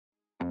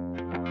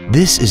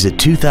This is a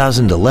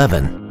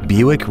 2011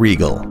 Buick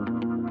Regal.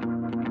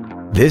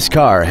 This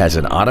car has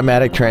an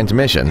automatic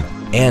transmission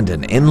and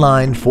an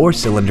inline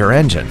 4-cylinder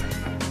engine.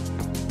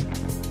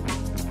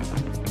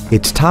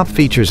 Its top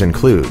features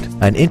include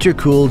an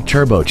intercooled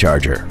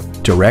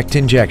turbocharger, direct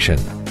injection,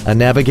 a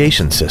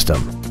navigation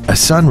system, a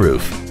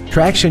sunroof,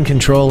 traction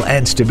control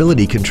and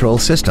stability control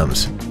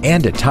systems,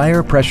 and a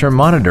tire pressure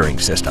monitoring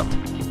system.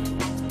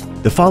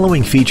 The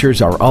following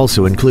features are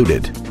also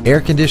included: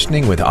 air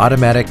conditioning with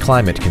automatic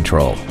climate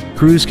control,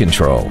 cruise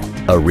control,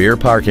 a rear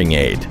parking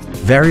aid,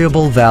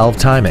 variable valve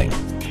timing,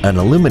 an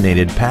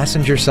illuminated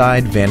passenger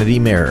side vanity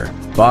mirror,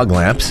 fog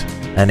lamps,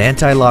 an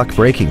anti-lock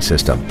braking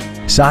system,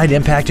 side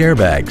impact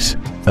airbags,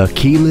 a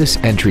keyless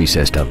entry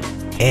system,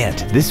 and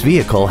this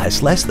vehicle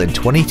has less than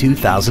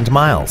 22,000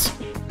 miles.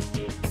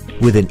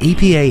 With an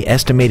EPA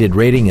estimated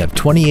rating of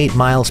 28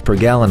 miles per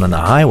gallon on the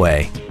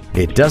highway,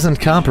 it doesn't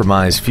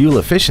compromise fuel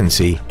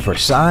efficiency for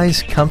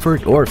size,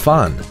 comfort, or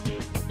fun.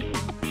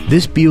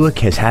 This Buick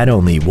has had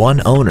only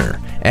one owner,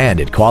 and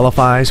it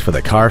qualifies for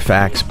the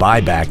Carfax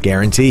buyback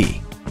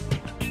guarantee.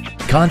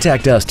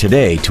 Contact us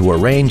today to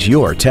arrange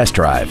your test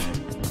drive.